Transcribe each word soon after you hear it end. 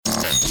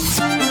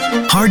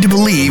Hard to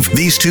believe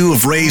these two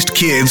have raised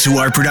kids who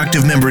are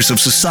productive members of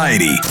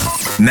society.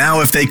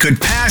 Now if they could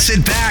pass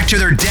it back to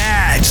their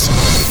dads.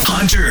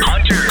 Hunter,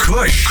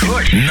 Kush,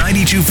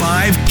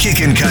 92.5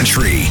 Kickin'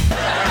 Country.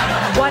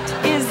 What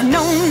is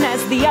known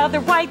as the other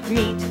white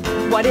meat?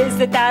 What is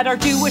it that our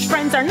Jewish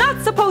friends are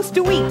not supposed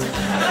to eat?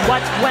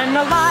 What when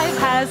alive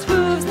has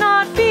hooves,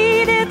 not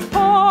feet? It's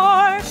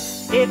pork.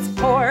 It's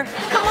pork.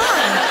 Come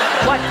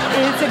on. What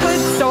is a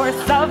good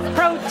source of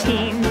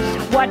protein?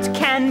 What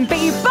can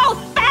be both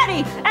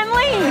fatty and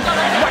lean?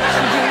 What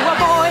should you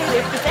avoid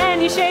if there's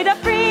any shade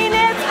of green?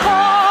 It's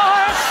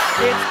pork.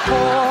 It's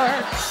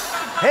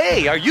pork.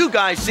 Hey, are you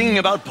guys singing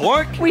about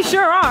pork? We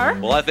sure are.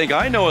 Well, I think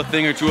I know a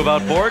thing or two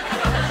about pork.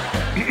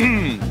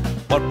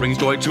 What brings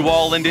joy to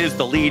all and is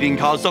the leading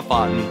cause of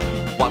fun?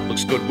 What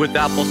looks good with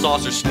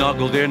applesauce or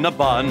snuggled in a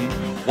bun?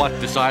 What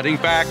deciding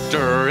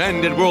factor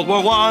ended World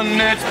War I?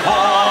 It's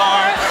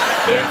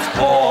pork! It's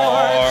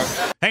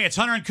pork! Hey, it's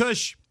Hunter and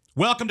Kush.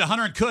 Welcome to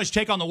Hunter and Kush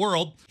Take on the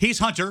World. He's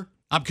Hunter.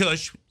 I'm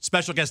Kush.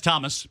 Special guest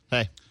Thomas.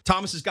 Hey.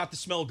 Thomas has got the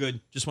smell good.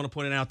 Just want to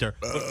point it out there.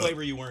 What flavor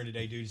are you wearing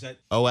today, dude? Is that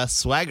OS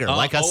Swagger,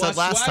 like I said OS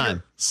last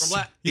Swagger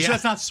time. You sure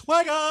it's not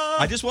Swagger?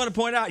 I just want to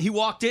point out, he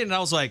walked in and I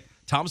was like,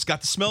 Thomas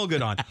got the smell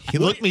good on. He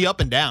looked me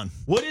up and down.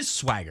 What is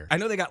Swagger? I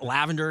know they got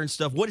lavender and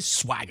stuff. What is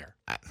Swagger?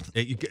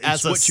 It's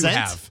As a what scent, you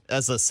have.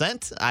 as a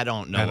scent, I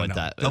don't know what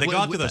that. They go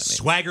out to the that means.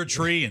 Swagger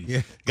tree and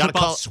Gotta clip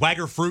call- off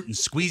Swagger fruit and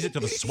squeeze it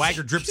till the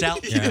Swagger drips out.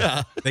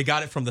 Yeah. They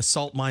got it from the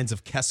salt mines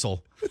of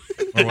Kessel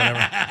or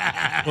whatever.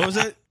 What was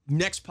it?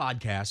 Next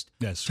podcast.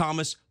 Yes.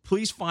 Thomas,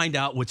 please find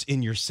out what's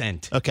in your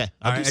scent. Okay,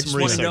 I'll All do right, I some just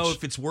want to research. know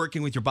if it's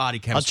working with your body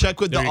I'll chemistry. check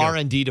with There the you go.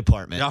 R&D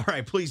department. All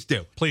right, please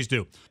do. Please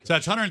do. So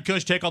that's Hunter and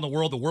Kush Take on the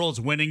World. The world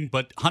is winning,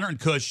 but Hunter and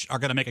Kush are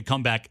going to make a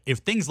comeback if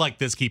things like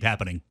this keep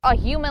happening. A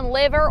human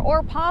liver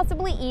or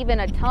possibly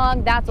even a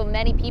tongue. That's what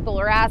many people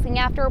are asking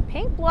after a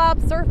pink blob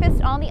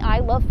surfaced on the I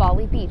Love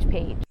Folly Beach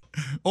page.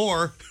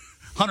 Or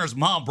Hunter's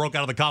mom broke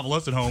out of the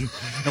convalescent home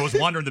and was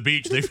wandering the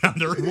beach. They found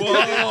her.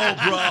 Whoa,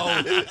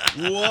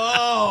 bro.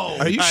 Whoa.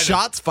 Are you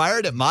shots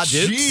fired at Ma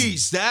Dukes?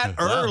 Jeez, that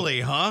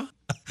early, huh?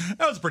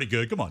 That was pretty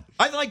good. Come on.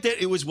 I like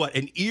that it was what,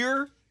 an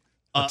ear,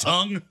 A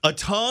tongue. a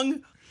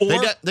tongue, or They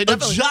a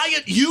definitely-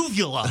 giant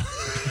uvula.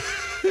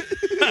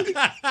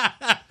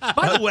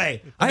 By the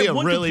way, I Be have a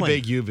one really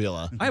complaint. big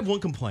uvula. I have one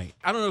complaint.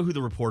 I don't know who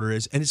the reporter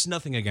is, and it's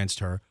nothing against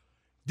her.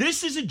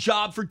 This is a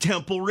job for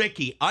Temple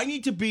Ricky. I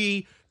need to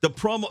be the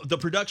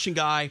production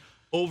guy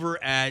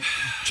over at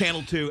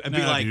Channel 2 and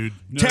be No, like, dude.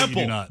 No, you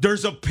Temple, do not.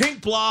 there's a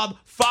pink blob,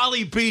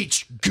 Folly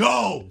Beach,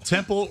 go.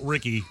 Temple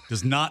Ricky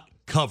does not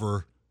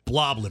cover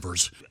blob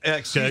livers.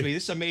 Excuse me,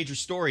 this is a major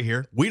story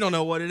here. We don't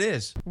know what it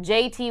is.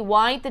 JT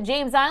White, the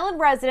James Island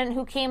resident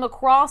who came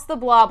across the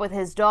blob with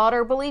his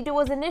daughter, believed it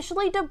was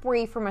initially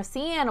debris from a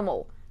sea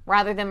animal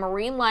rather than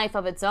marine life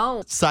of its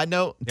own. Side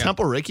note,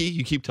 Temple Ricky,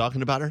 you keep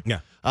talking about her. Yeah.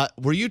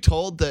 Were you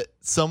told that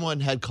someone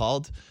had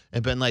called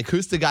and been like,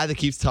 who's the guy that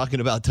keeps talking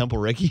about Temple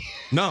Ricky?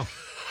 No.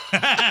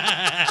 Did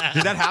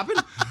that happen?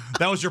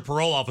 That was your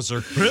parole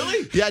officer.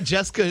 Really? Yeah,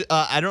 Jessica,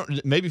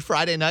 maybe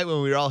Friday night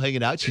when we were all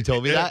hanging out, she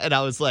told me that. And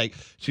I was like,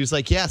 she was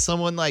like, yeah,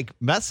 someone like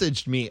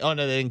messaged me. Oh,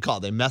 no, they didn't call.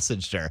 They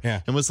messaged her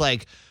and was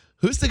like,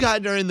 who's the guy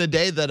during the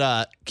day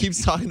that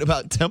keeps talking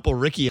about Temple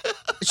Ricky?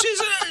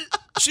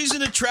 She's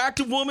an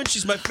attractive woman.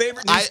 She's my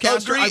favorite I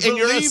newscaster. agree, I and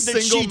you're a believe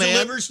that single she man.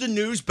 delivers the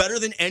news better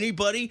than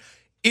anybody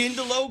in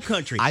the Low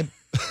Country. I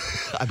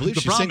believe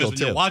The she's problem is single when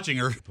you're too. watching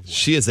her.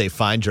 She is a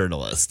fine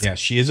journalist. Yeah,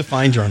 she is a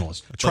fine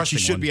journalist. But she trusting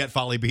should one. be at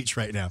Folly Beach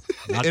right now.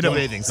 Not In a doing-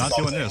 bathing Not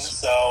doing this.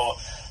 So,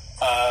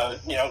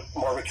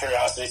 more of a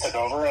curiosity took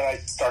over, and I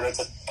started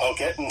to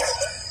poke it. And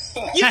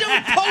You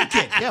don't poke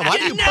it. Yeah, why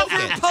do you poke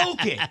never it?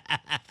 poke it?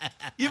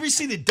 You ever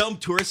see the dumb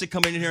tourists that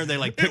come in here and they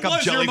like pick It up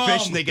was your jellyfish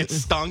mom. and they get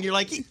stung? You're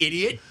like, you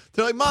idiot.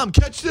 They're like, Mom,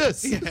 catch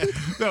this.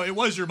 No, it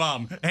was your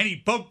mom, and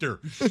he poked her.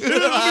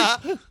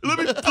 Let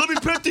me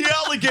pet the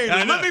alligator.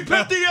 I know. Let me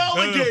pet the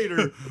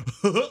alligator.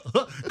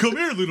 Come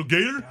here, little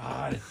gator.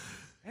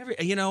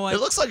 You know what? It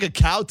looks like a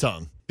cow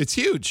tongue. It's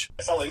huge.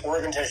 I felt like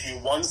organ tissue.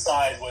 One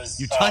side was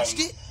You touched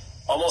it?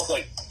 almost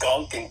like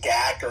gunk and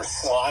gack or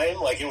slime.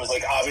 Like it was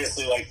like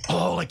obviously like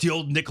Oh, like the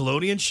old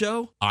Nickelodeon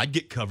show? I'd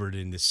get covered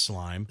in this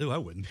slime. Ooh, I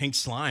wouldn't. Pink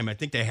slime. I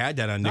think they had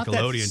that on Not that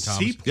Nickelodeon, Thomas.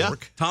 sea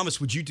pork. Thomas,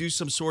 would you do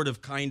some sort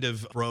of kind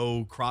of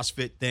pro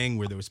CrossFit thing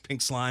where there was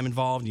pink slime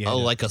involved? And you had Oh,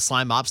 to- like a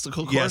slime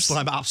obstacle course? yeah,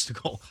 slime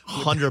obstacle.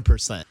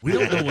 100%. We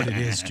don't know what it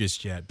is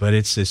just yet, but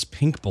it's this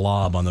pink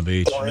blob on the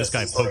beach. porous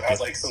guy and sort of poked has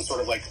it. like some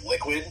sort of like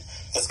liquid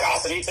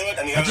viscosity to it.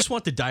 And the I other just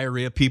want the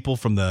diarrhea people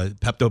from the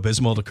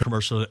Pepto-Bismol, the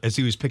commercial, as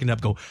he was picking it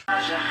up, go,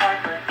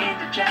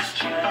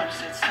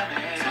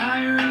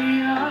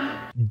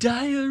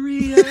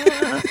 diarrhea.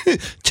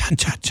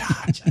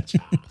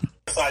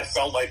 side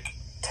felt like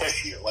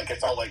tissue. Like it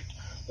felt like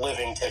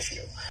living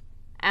tissue.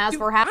 As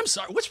for I'm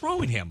sorry, what's wrong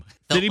with him?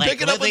 Did he Like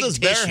pick it up with living his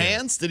bare tissue.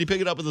 hands? Did he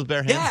pick it up with his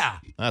bare hands? Yeah.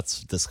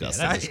 That's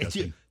disgusting. Yeah, that's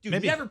disgusting. Dude,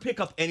 Maybe- never pick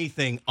up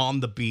anything on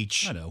the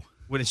beach. I know.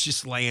 When it's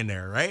just laying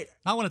there, right?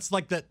 Not when it's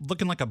like that,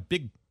 looking like a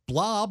big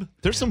blob.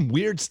 There's some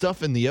weird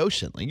stuff in the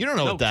ocean. Like, you don't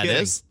know No what that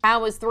kidding. is.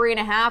 How his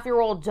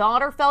 3.5-year-old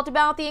daughter felt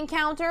about the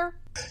encounter?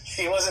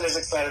 She wasn't as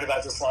excited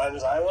about the slime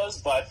as I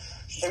was, but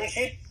I mean,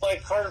 she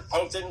like her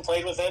poked it and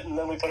played with it, and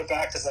then we put it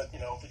back because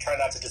we try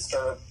not to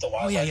disturb the Oh,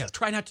 wildlife. yeah.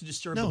 Try not to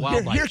disturb the No,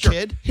 wildlife. here, Sure.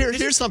 kid.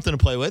 Here's something to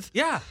play with.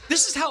 Yeah,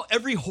 this is how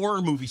every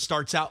horror movie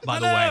starts out, by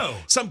the know. way.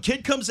 Some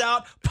kid comes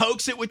out,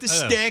 pokes it with the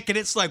stick, and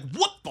it's like,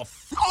 what the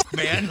fuck,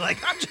 man? Like,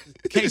 I'm just...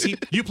 Casey,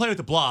 you play with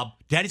the blob.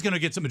 Daddy's going to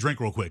get something to drink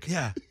real quick.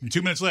 Yeah. And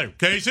 2 minutes later,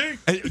 Casey? Yeah,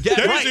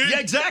 Casey? right. Yeah,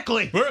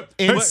 exactly. Where-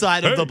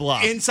 Inside of hey, the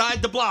blob.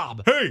 Inside the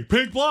blob. Hey,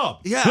 pink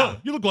blob. Yeah. Huh,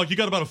 you look like you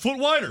got about a foot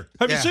wider.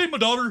 Have Yeah. you seen my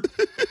daughter?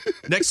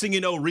 Next thing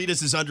you know,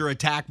 Rita's is under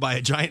attack by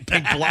a giant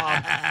pink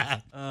blob.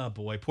 Oh,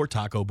 boy. Poor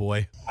Taco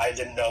Boy. I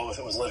didn't know if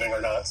it was living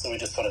or not, so we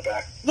just put it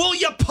back. Well,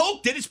 you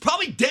poked it. It's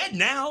probably dead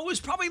now. It was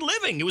probably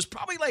living. It was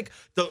probably like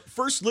the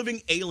first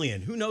living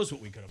alien. Who knows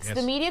what we could have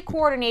The media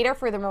coordinator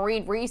for the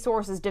Marine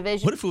Resources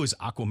Division. What if it was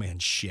Aquaman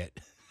shit?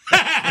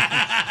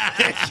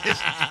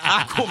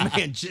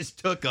 Aquaman just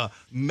took a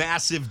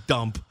massive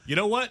dump. You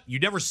know what? You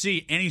never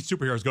see any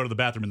superheroes go to the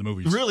bathroom in the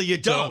movies. Really, you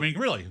don't. So, I mean,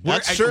 really.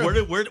 That's true.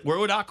 Where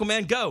would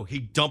Aquaman go?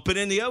 He'd dump it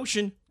in the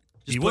ocean.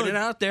 Just He put would. it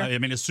out there. I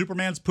mean, it's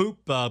Superman's poop.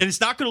 And it's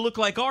not going to look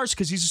like ours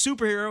because he's a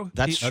superhero.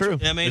 That's true.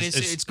 I mean,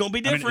 it's going to be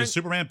I different. mean, is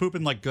Superman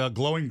pooping like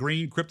glowing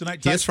green kryptonite He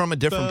type? is from a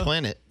different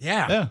planet.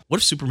 yeah. Yeah. What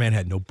if Superman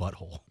had no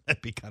butthole?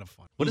 That'd be kind of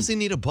fun. What does he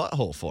need a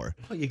butthole for?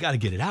 Well, you got to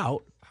get it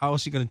out. How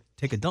else are you going to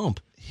take a dump?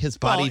 His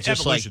body Well,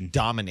 just evolution. like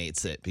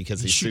dominates it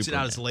because He he's shoots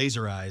Superman. it out his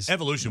laser eyes.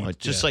 Evolution. Well, would- it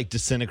just yeah. like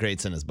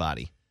disintegrates in his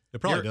body.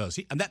 It probably does.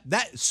 And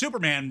that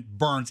Superman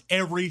burns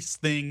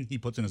everything he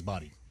puts in his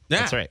body. Yeah.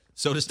 That's right.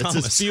 So does It's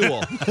Thomas. his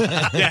fuel.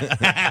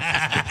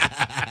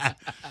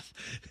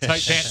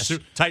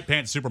 Tight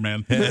pants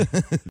Superman.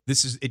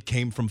 It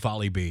came from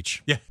Folly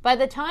Beach. Yeah. By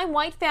the time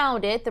White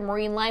found it, the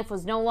marine life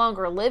was no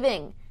longer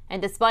living.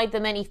 And despite the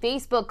many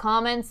Facebook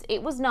comments,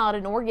 it was not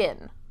an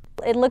organ.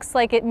 It looks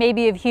like it may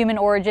be of human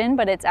origin,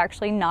 but it's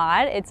actually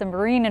not. It's a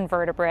marine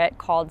invertebrate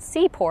called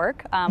sea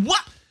pork.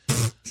 What?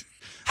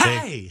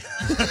 Hey!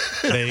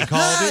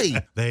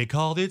 They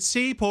called it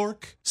sea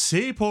pork.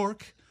 Sea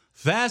pork.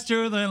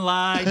 Faster than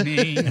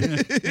lightning.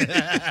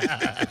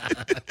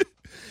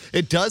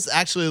 It does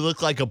actually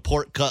look like a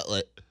pork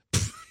cutlet.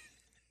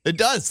 It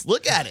does.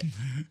 Look at it.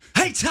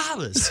 Hey,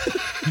 Thomas!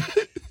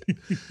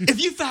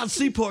 If you found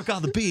sea pork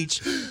on the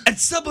beach and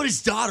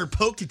somebody's daughter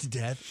poked it to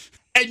death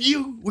and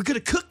you were going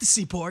to cook the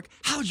sea pork,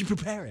 how would you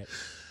prepare it?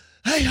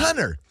 Hey,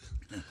 Hunter.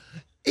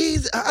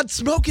 I'd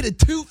smoke it at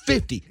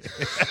 250.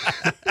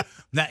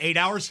 That 8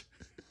 hours?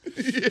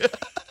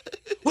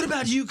 What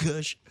about you,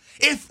 Kush?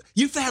 If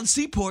you found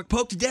sea pork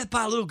poked to death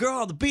by a little girl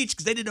on the beach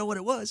because they didn't know what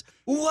it was,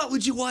 what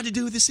would you want to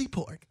do with the sea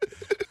pork?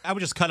 I would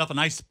just cut off a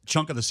nice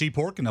chunk of the sea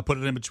pork and I put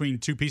it in between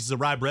 2 pieces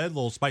of rye bread, a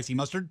little spicy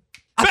mustard.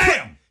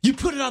 Bam! You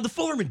put it on the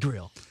Foreman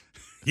grill.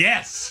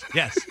 Yes.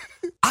 Yes.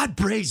 I'd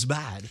braise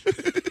mine.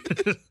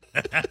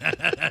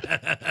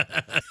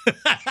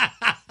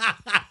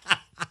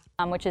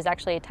 Which is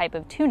actually a type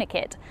of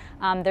tunicate.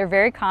 They're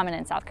very common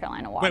in South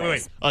Carolina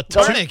waters. Wait. A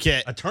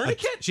tourniquet. A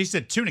tourniquet? She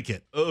said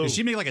tunicate. Oh. Did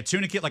she mean like a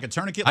tunicate, like a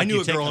tourniquet? I Like knew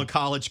you a take girl the- in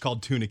college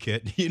called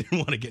Tunicate. You didn't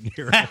want to get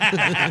near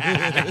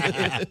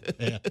her.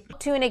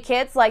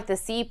 Tunicates, like the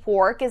sea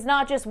pork, is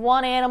not just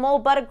one animal,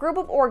 but a group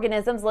of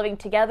organisms living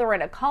together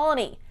in a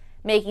colony,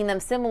 making them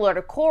similar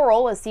to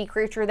coral, a sea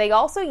creature they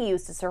also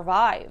use to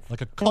survive.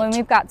 Like a When cult.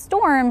 we've got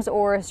storms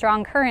or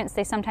strong currents,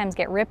 they sometimes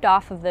get ripped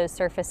off of those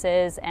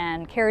surfaces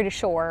and carried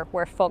ashore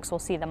where folks will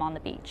see them on the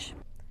beach.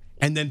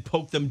 And then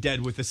poke them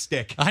dead with a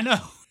stick. I know.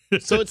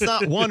 So it's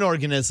not one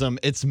organism,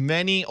 it's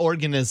many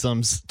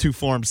organisms to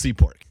form sea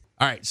pork.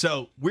 All right,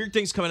 so weird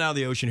things coming out of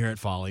the ocean here at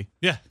Folly.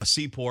 Yeah. A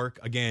sea pork,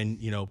 again,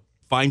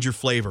 find your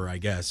flavor, I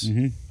guess.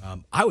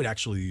 I would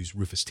actually use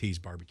Rufus T's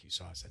barbecue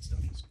sauce. That stuff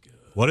is good.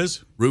 What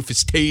is?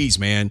 Rufus T's,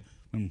 man.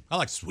 I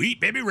like Sweet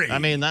Baby Ray. I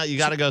mean, you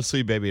got to go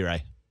Sweet Baby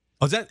Ray.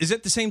 Oh, is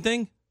that the same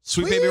thing?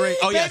 Sweet Baby Ray.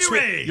 Oh, yeah, Baby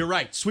Ray. You're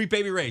right. Sweet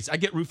Baby Ray's. I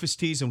get Rufus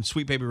T's and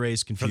Sweet Baby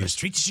Ray's from the confused.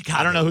 streets of Chicago.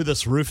 I don't know who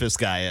this Rufus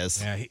guy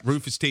is. Yeah,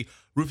 Rufus T.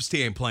 Rufus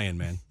T ain't playing,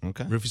 man.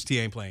 Okay. Rufus T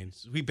ain't playing.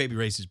 Sweet Baby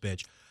Ray's his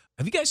bitch.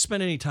 Have you guys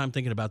spent any time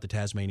thinking about the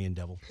Tasmanian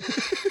devil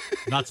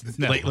Not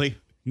no. lately?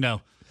 No.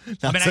 Not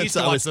I mean, I since used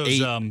to I watch was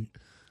those. 8.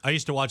 I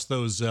used to watch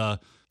those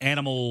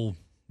animal.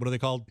 What are they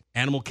called?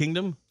 Animal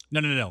Kingdom?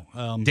 No.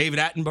 David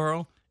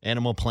Attenborough?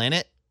 Animal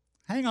Planet,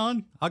 Hang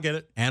on, I'll get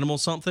it. Animal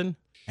something?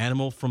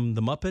 Animal from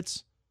the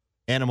Muppets?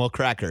 Animal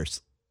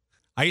Crackers.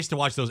 I used to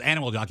watch those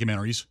animal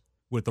documentaries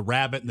with the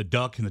rabbit and the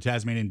duck and the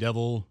Tasmanian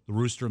devil, the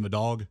rooster and the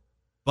dog.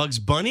 Bugs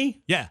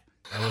Bunny? Yeah,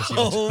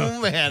 Oh,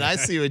 man, I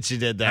see what you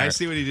did there. I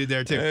see what he did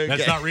there, too.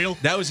 that's not real.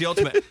 That was the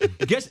ultimate.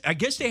 I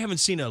guess they haven't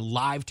seen a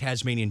live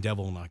Tasmanian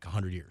devil in like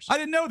 100 years. I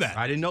didn't know that.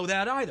 I didn't know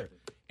that either.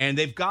 And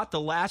they've got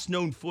the last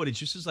known footage.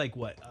 This is like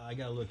what? I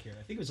got to look here.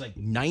 I think it was like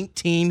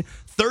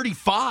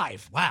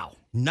 1935. Wow.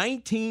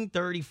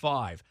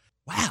 1935.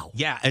 Wow.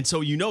 Yeah. And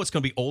so it's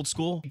going to be old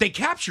school. They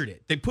captured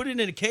it. They put it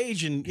in a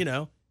cage and,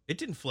 it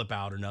didn't flip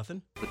out or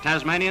nothing. The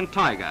Tasmanian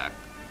tiger,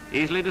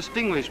 easily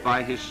distinguished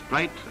by his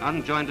straight,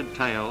 unjointed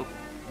tail,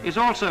 is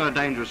also a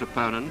dangerous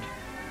opponent,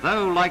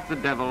 though, like the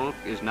devil,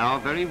 is now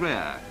very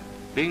rare,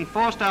 being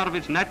forced out of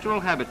its natural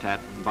habitat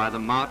by the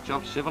march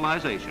of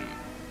civilization.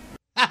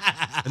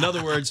 In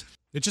other words,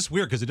 it's just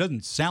weird because it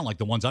doesn't sound like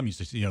the ones I'm used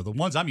to seeing. The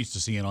ones I'm used to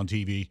seeing on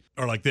TV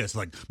are like this,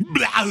 like.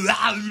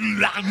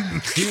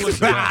 He was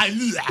the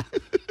best.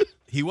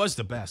 He was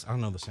the best. I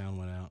don't know. The sound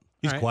went out.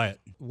 He's quiet.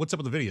 What's up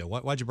with the video?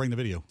 Why'd you bring the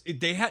video?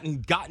 They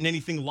hadn't gotten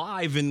anything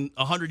live in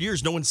 100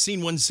 years. No one's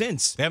seen one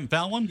since. They haven't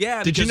found one?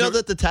 Yeah. Did you know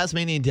that the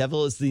Tasmanian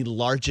devil is the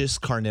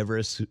largest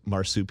carnivorous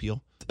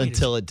marsupial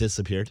until it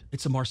disappeared?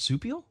 It's a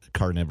marsupial?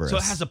 Carnivorous. So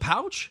it has a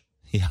pouch?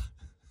 Yeah.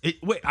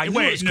 I knew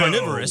it was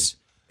carnivorous.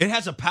 It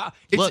has a pouch.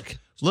 Look,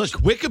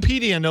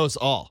 Wikipedia knows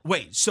all.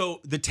 Wait,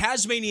 so the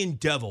Tasmanian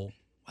devil,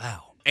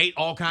 ate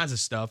all kinds of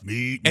stuff, and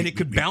it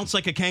could bounce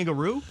like a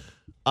kangaroo?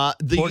 Or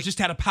it just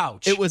had a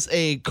pouch? It was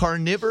a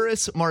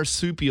carnivorous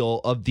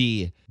marsupial of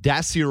the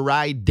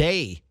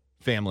Dasyuridae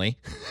family.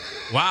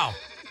 Wow.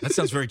 That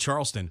sounds very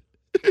Charleston.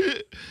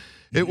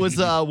 It was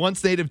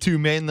once native to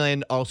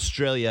mainland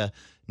Australia,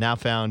 now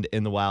found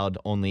in the wild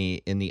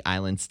only in the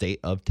island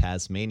state of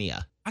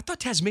Tasmania. I thought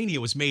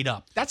Tasmania was made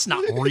up. That's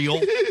not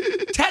real.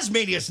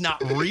 Tasmania's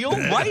not real,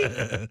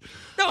 right?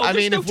 No, I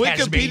mean, no if Wikipedia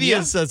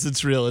Tasmania says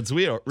it's real, it's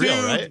real,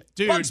 right?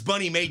 Dude, Bugs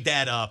Bunny made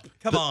that up.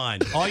 Come on.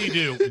 All you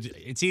do,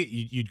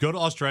 you'd go to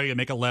Australia,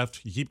 make a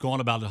left, you keep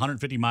going about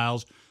 150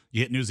 miles,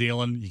 you hit New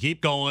Zealand, you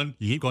keep going,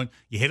 you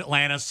hit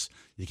Atlantis,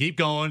 you keep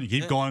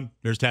going,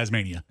 there's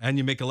Tasmania. And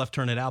you make a left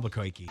turn at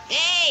Albuquerque.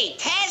 Hey,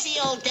 Tassie,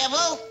 old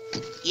devil,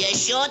 you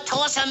sure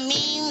toss a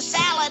mean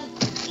salad.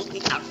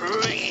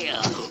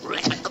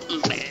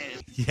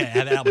 Yeah,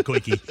 at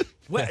Albuquerque.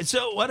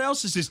 So what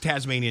else does this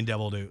Tasmanian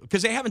devil do?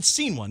 Because they haven't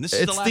seen one. This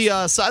is It's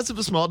the size of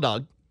a small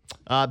dog.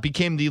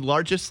 Became the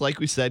largest, like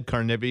we said,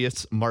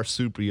 carnivorous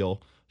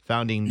marsupial,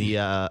 following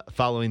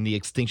the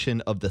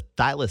extinction of the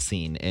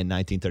thylacine in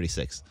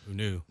 1936. Who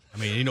knew? I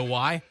mean, you know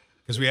why?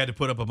 Because we had to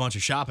put up a bunch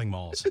of shopping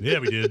malls. Yeah,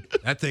 we did.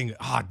 That thing,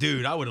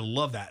 dude, I would have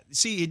loved that.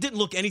 See, it didn't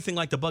look anything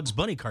like the Bugs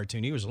Bunny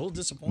cartoon. He was a little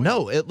disappointed.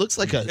 No, it looks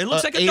like an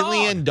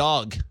alien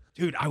dog.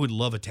 Dude, I would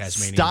love a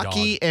Tasmanian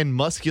Stocky dog. and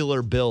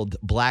muscular build,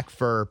 black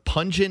fur,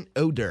 pungent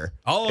odor.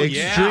 Oh,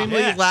 yeah.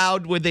 Extremely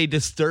loud with a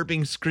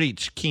disturbing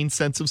screech, keen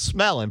sense of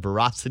smell, and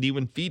ferocity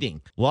when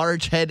feeding.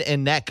 Large head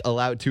and neck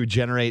allowed to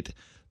generate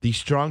the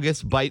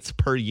strongest bites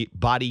per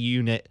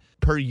unit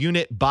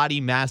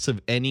body mass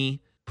of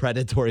any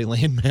predatory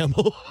land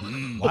mammal.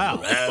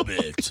 Wow.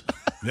 Rabbit.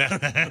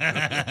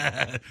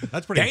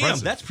 That's pretty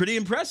impressive. That's pretty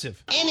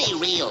impressive. Any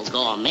real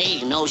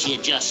gourmet knows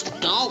you just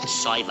don't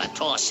serve a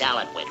tossed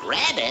salad with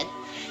rabbit.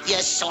 You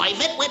serve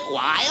it with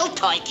wild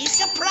turkey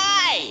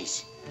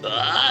surprise.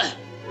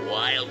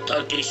 Wild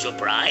turkey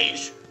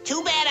surprise?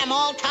 Too bad I'm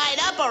all tied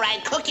up or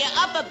I'd cook you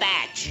up a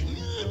batch.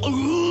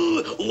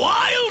 Ooh,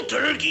 wild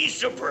turkey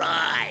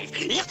surprise.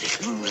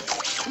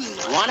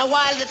 Want a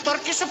wild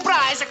turkey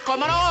surprise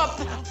coming up?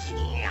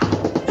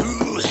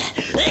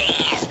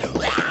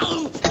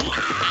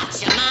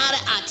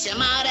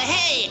 Atsamara,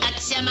 hey,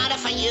 Atsamara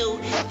for you.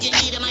 You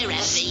need my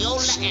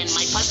raviola and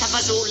my pasta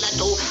fazola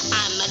too.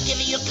 I'ma give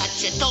you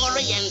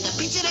cacciatore and the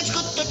pizza that's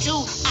good to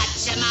chew.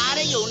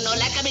 Atsamara, you know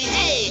like me,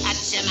 hey,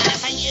 Atsamara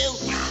for you.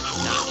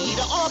 Eat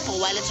it up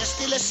while it's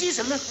still a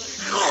season.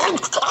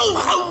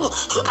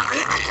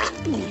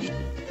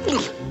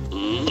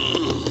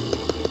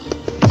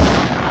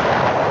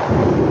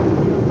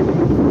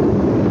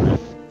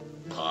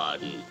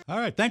 Pardon. All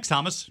right, thanks,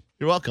 Thomas.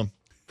 You're welcome.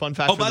 Fun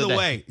fact. Oh, by the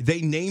way,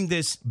 they named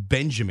this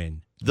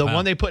Benjamin. The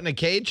one they put in a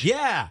cage?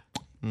 Yeah.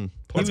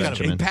 Poor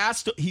Benjamin.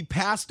 He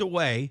passed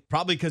away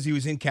probably because he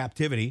was in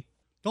captivity.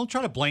 Don't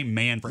try to blame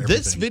man for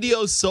everything. This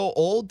video is so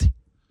old.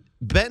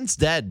 Ben's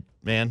dead,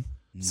 man.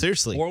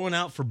 Seriously. Pour one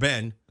out for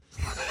Ben.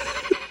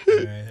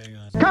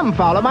 Come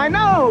follow my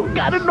nose.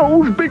 Got a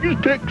nose big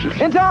as Texas.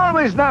 It's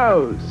always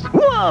nose.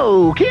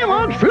 Whoa,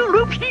 Kellogg's Fruit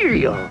Loop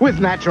cereal. With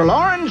natural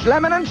orange,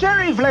 lemon, and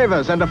cherry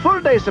flavors and a full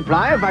day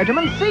supply of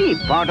vitamin C,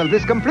 part of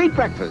this complete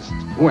breakfast.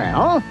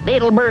 Well,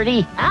 little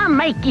birdie, I'm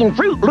making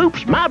Fruit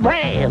Loops my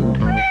brand.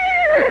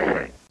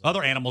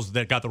 Other animals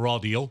that got the raw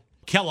deal.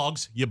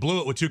 Kellogg's, you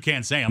blew it with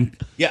Toucan Sam.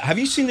 Yeah, have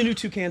you seen the new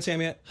Toucan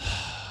Sam yet?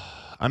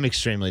 I'm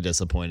extremely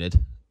disappointed.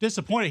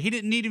 Disappointed. He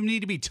didn't even need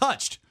to be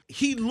touched.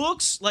 He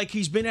looks like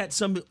he's been at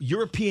some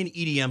European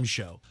EDM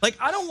show. Like,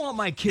 I don't want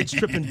my kids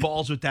tripping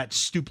balls with that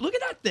stupid. Look at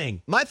that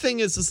thing. My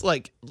thing is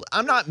like,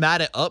 I'm not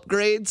mad at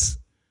upgrades,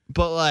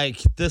 but like,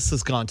 this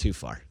has gone too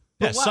far.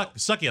 Yeah,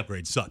 sucky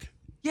upgrades suck.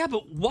 Yeah,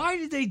 but why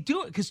did they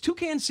do it? Because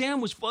Toucan Sam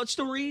was, what's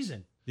the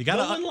reason? No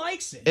one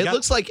likes it. It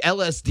looks like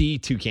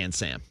LSD Toucan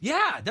Sam.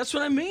 Yeah, that's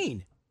what I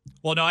mean.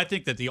 Well, no, I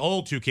think that the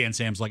old Toucan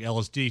Sam's like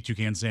LSD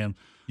Toucan Sam.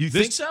 You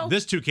think so?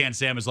 This Toucan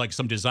Sam is like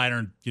some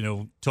designer,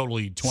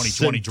 totally 2020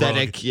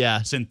 synthetic, drug.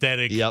 yeah.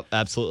 Synthetic. Yep,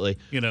 absolutely.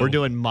 We're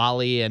doing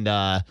Molly and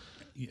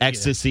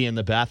ecstasy in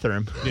the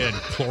bathroom. Yeah, and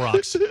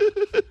Clorox.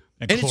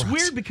 And it's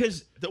weird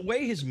because the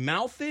way his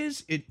mouth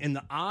is, in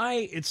the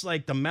eye, it's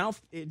like the mouth,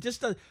 it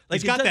just does.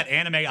 Like he's got that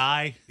anime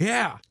eye.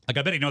 Yeah. Like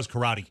I bet he knows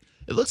karate.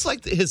 It looks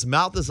like his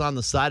mouth is on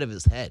the side of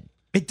his head.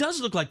 It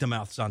does look like the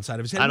mouth's on side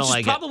of his head. I don't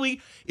like it.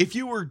 Probably, if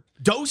you were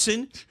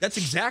dosing, that's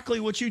exactly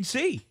what you'd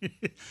see.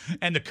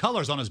 And the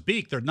colors on his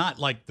beak, they're not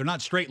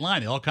straight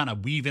line. They all kind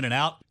of weave in and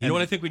out. You know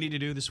what I think we need to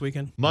do this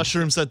weekend?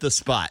 Mushrooms at the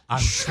spot. I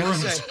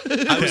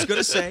was going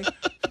to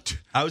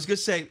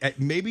say, at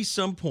maybe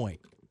some point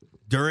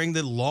during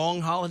the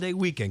long holiday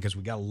weekend, because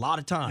we got a lot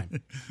of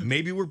time,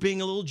 maybe we're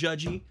being a little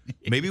judgy.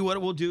 Maybe what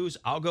we'll do is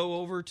I'll go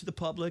over to the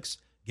Publix,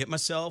 get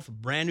myself a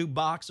brand new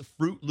box of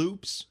Fruit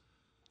Loops.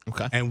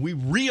 Okay. And we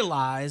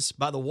realize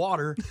by the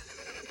water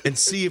and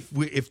see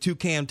if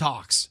Toucan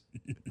talks.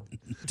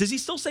 Does he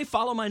still say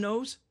follow my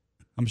nose?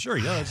 I'm sure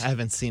he does. I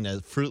haven't seen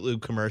a Fruit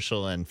Loop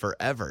commercial in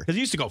forever. Because he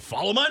used to go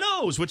follow my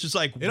nose, which is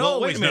like, It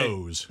always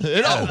knows.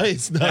 It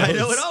always knows. I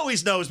know it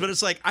always knows, but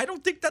it's like, I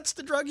don't think that's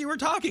the drug you were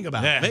talking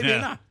about. Yeah, Maybe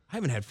yeah. not. I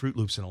haven't had Fruit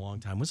Loops in a long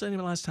time. When's the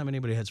last time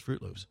anybody has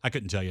Fruit Loops? I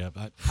couldn't tell you.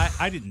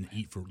 I didn't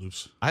eat Fruit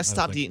Loops. I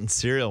stopped eating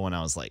cereal when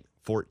I was like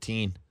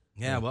 14.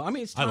 Yeah, well, I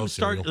mean, it's I time to love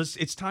start. cereal.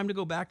 It's time to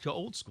go back to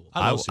old school.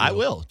 I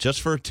will,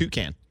 just for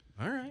Toucan.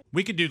 All right.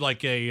 We could do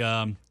like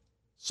a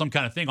some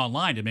kind of thing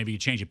online to maybe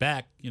change it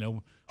back. Oh,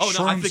 no, I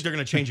Shrooms- think they're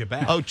going to change it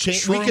back. Oh,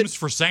 Shrooms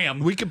for Sam.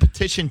 We could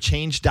petition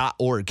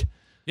change.org.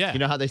 Yeah. You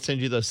know how they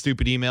send you those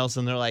stupid emails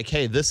and they're like,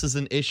 hey, this is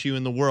an issue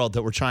in the world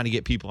that we're trying to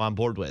get people on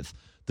board with.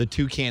 The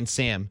Toucan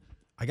Sam.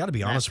 I got to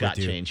be honest with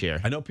mascot you. change here.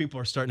 I know people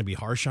are starting to be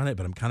harsh on it,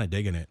 but I'm kind of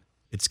digging it.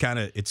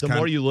 The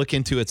more you look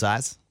into its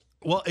eyes.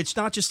 Well, it's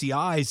not just the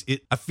eyes.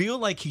 I feel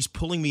like he's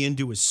pulling me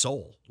into his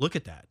soul. Look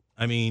at that.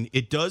 I mean,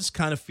 it does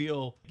kind of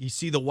feel, you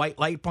see the white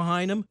light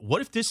behind him.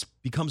 What if this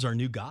becomes our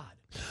new God?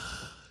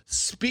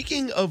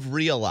 Speaking of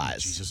real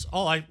eyes. Jesus.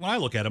 When I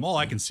look at him, all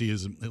I can see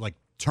is like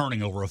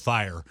turning over a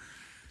fire.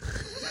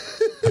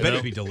 I bet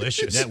it'd be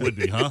delicious. That would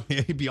be, huh?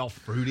 He'd be all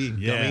fruity and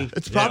Yeah. gummy.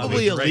 It's Yeah,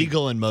 probably it'll be great.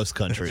 illegal in most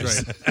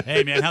countries. Right.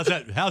 Hey man,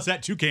 how's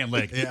that toucan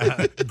leg?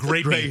 Yeah.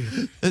 Great.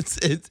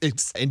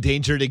 It's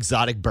endangered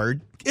exotic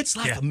bird. It's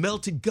like a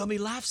melted gummy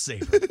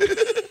lifesaver.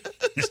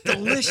 It's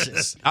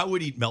delicious. I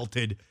would eat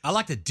melted. I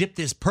like to dip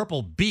this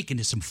purple beak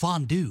into some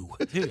fondue.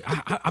 Dude,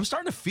 I'm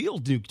starting to feel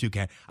Duke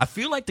Toucan. I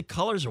feel like the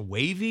colors are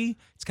wavy.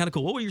 It's kind of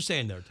cool. What were you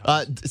saying there,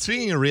 Tom?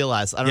 Speaking of real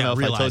eyes, I don't know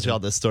if I told you all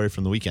this story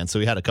from the weekend. So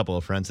we had a couple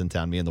of friends in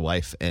town, me and the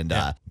wife, and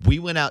we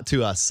went out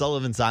to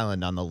Sullivan's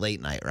Island on the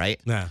late night, right?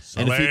 Yeah.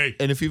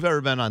 And if you've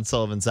ever been on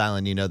Sullivan's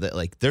Island, you know that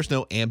like there's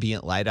no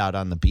ambient light out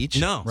on the beach.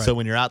 No. So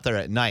when you're out there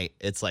at night,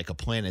 it's like a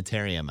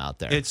planetarium out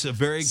there. It's a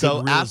very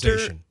good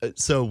realization.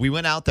 So we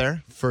went out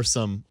there for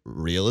some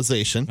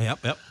realization.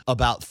 Yep.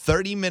 About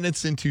 30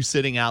 minutes into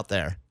sitting out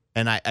there,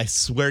 and I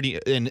swear to you,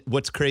 and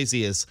what's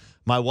crazy is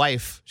my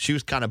wife, she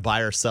was kind of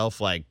by herself,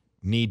 like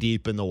knee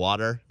deep in the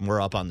water, and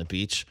we're up on the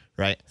beach,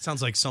 right?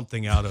 Sounds like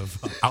something out of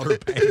Outer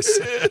Banks.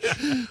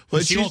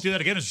 Well, she won't do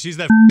that again if she's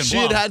that she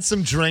had had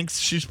some drinks.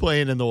 She's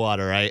playing in the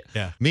water, right?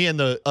 Yeah. Me and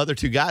the other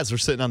two guys were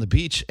sitting on the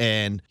beach,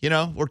 and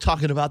we're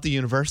talking about the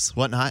universe,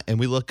 whatnot, and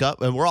we look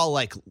up, and we're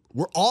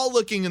all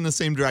looking in the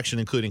same direction,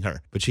 including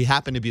her. But she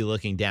happened to be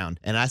looking down,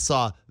 and I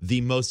saw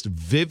the most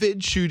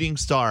vivid shooting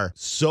star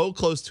so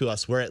close to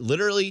us, where it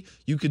literally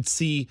you could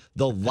see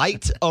the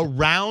light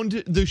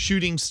around the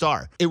shooting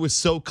star. It was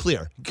so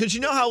clear because you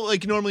know how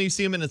like normally you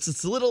see them, and it's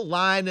this little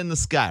line in the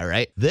sky,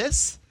 right?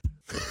 This.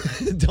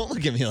 Don't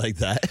look at me like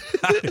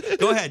that.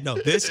 Go ahead. No,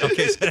 this.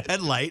 Okay, so it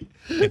had light.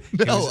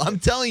 No, I'm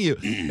telling you,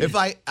 if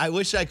I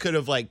wish I could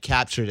have like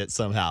captured it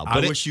somehow.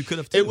 But I wish you could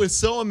have. It was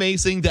so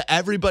amazing that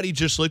everybody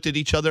just looked at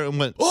each other and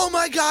went, "Oh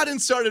my God!" and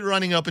started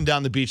running up and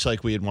down the beach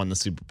like we had won the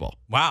Super Bowl.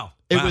 Wow.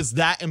 It was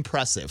that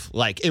impressive.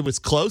 Like it was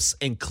close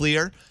and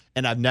clear,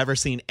 and I've never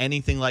seen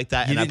anything like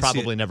that, and I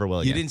probably never will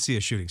again. You didn't see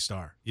a shooting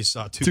star. You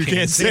saw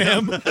Toucan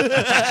Sam.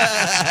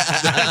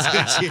 That's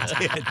what you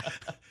did.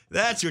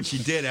 That's what you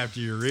did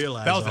after you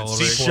realized. That was that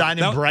Seapork.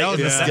 Shining bright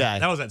in the sky.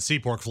 That was that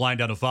Seapork flying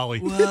down to Folly.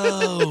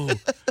 Whoa,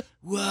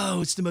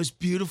 it's the most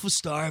beautiful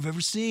star I've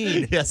ever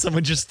seen. Yeah,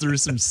 someone just threw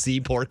some sea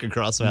pork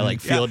across my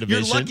field of You're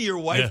vision. lucky your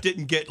wife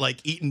didn't get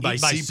eaten by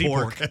sea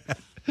pork.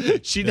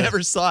 She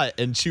never saw it,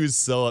 and she was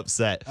so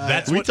upset.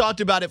 We talked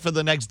about it for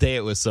the next day.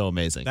 It was so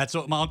amazing. That's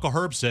what my Uncle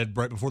Herb said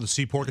right before the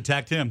Seapork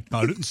attacked him.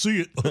 I didn't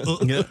see it.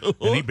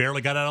 And he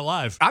barely got out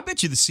alive. I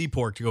bet you the sea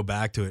pork, to go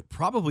back to it,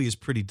 probably is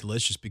pretty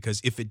delicious because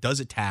if it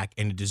does attack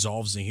and it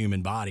dissolves the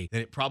human body,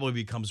 then it probably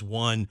becomes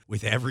one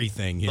with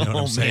everything. You know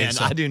what I'm saying?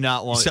 Man, I do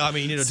not want. So I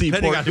mean, sea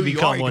depending pork on to who you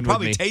become are, it one could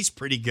probably with me. taste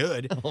pretty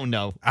good. Oh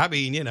no! I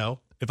mean,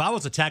 If I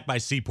was attacked by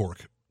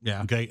Seapork,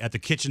 okay, at the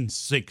kitchen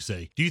sink,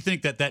 say, do you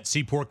think that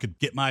Seapork could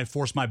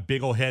force my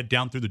big old head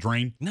down through the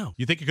drain? No.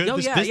 You think it could? No,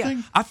 this yeah.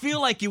 thing? I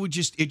feel like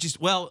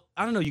well,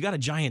 I don't know. You got a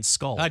giant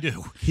skull. I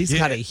do. He's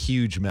got a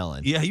huge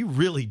melon. Yeah, you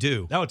really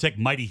do. That would take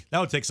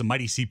some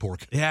mighty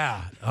Seapork.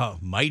 Yeah. Oh,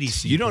 mighty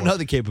Seapork. You don't know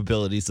the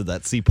capabilities of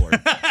that Seapork.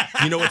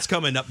 You know what's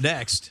coming up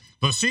next.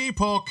 The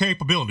Seapork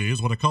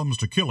capabilities when it comes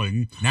to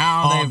killing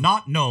are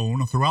not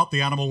known throughout the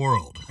animal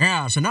world.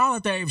 Yeah, so now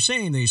that they've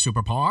seen the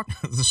Super Pork,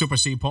 the Super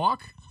Sea Pork,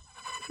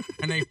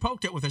 and they've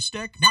poked it with a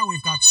stick, now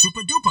we've got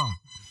Super Duper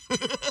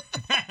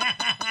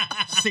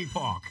Sea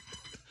Pork.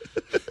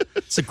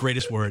 It's the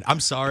greatest word. I'm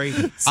sorry.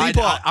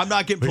 Seaport. I'm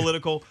not getting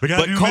political, we got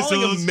but new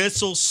calling missiles. a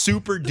missile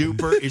super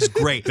duper is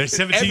great. They're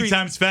 17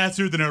 times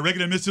faster than our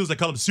regular missiles. I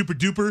call them super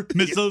duper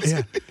missiles.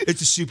 Yeah.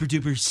 It's a super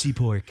duper sea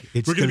pork.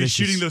 It's We're going to be delicious.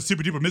 shooting those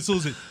super duper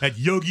missiles at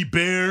Yogi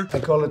Bear. I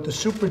call it the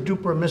super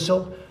duper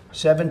missile.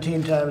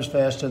 17 times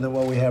faster than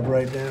what we have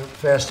right now.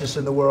 Fastest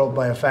in the world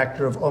by a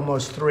factor of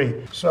almost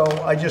 3. So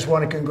I just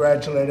want to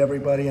congratulate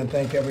everybody and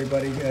thank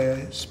everybody.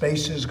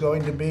 Space is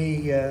going to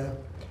be,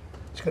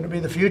 it's going to be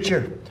the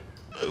future.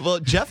 Well,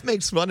 Jeff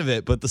makes fun of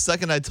it, but the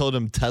second I told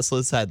him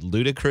Teslas had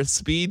ludicrous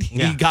speed,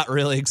 he got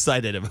really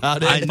excited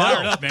about it. I'm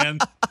fired up, man.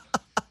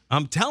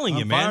 I'm telling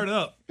you, man. Fired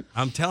up.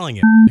 I'm telling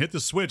you. Hit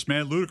the switch,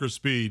 man. Ludicrous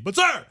speed. But,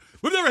 sir,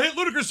 we've never hit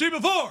ludicrous speed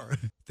before.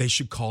 They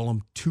should call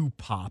them Two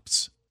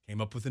Pops.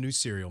 Came up with a new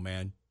cereal,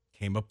 man.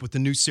 Came up with a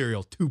new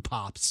cereal, Two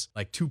Pops.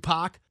 Like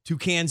Tupac,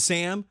 Toucan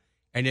Sam,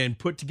 and then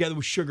put together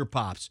with Sugar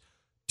Pops.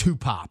 Two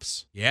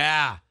Pops.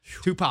 Yeah,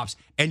 Two Pops.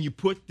 And you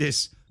put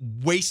this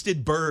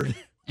wasted bird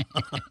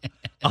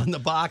on the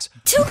box.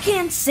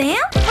 Toucan Sam?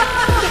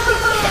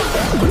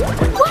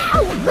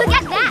 Wow, look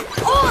at that.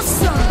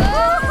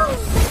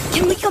 Awesome.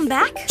 Can we come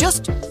back?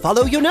 Just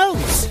follow your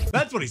nose.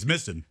 That's what he's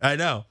missing. I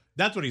know.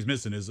 That's what he's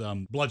missing is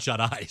bloodshot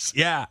eyes.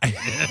 Yeah.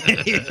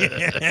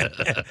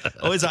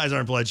 Oh, his eyes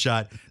aren't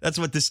bloodshot. That's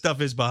what this stuff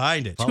is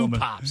behind it. Follow Two me.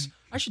 Pops.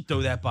 I should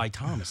throw that by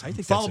Thomas. I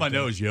think Follow that's my a thing.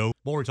 nose, yo.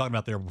 What were we talking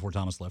about there before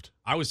Thomas left?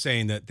 I was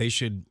saying that they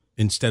should,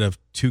 instead of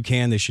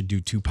Toucan, they should do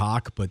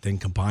Tupac, but then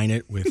combine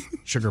it with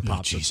Sugar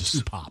Pops. So Jesus.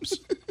 Two Pops.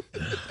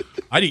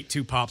 I'd eat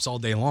Two Pops all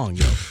day long,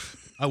 yo.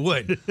 I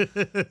would.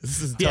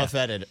 This is a tough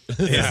edit.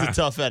 This is a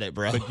tough edit,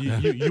 bro. But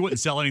you wouldn't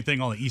sell anything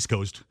on the East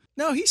Coast.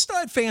 No, he still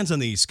had fans on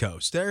the East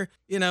Coast. They're,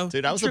 Dude,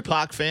 I was a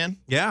Pac fan.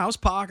 Yeah, I was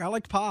Pac. I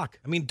liked Pac.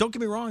 I mean, don't get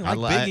me wrong. I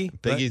like Biggie.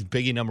 Biggie's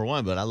Biggie number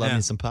 1, but I love Yeah.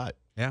 me some Pac.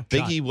 Yeah.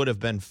 Biggie would have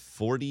been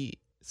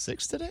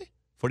 46 today?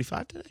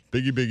 45 today?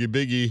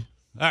 Biggie.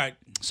 All right.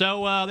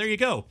 So there you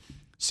go.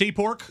 Sea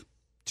pork,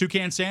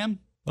 Toucan Sam.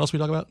 What else we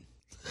talk about?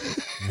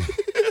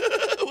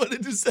 What a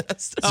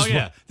disaster. Oh,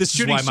 yeah. This is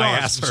shooting why my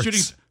stars. ass hurts.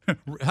 Shooting,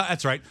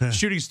 that's right.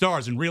 Shooting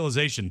stars and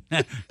realization.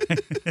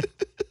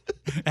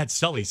 At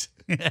Sully's.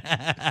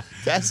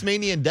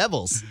 Tasmanian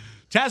Devils.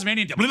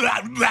 Tasmanian.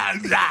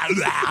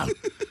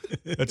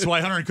 That's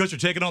why Hunter and Kush are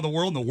taking on the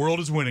world, and the world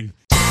is winning.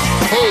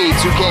 Hey,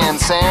 Toucan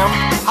Sam,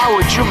 how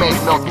would you make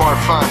milk more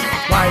fun?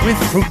 Why, with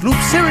Fruit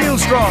Loop cereal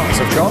straws,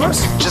 of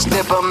course. Just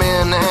dip them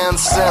in and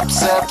sip,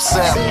 sip,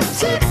 sip.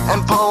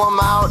 And pull them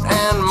out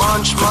and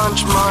munch,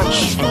 munch,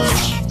 munch.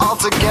 All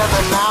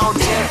together now,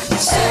 dip,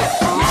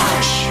 sip,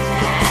 munch.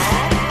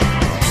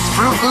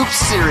 Fruit Loop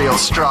cereal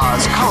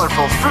straws,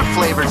 colorful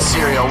fruit-flavored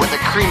cereal with a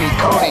creamy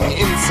coating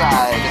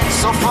inside.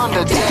 So fun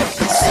to dip,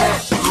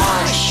 sip,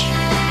 munch.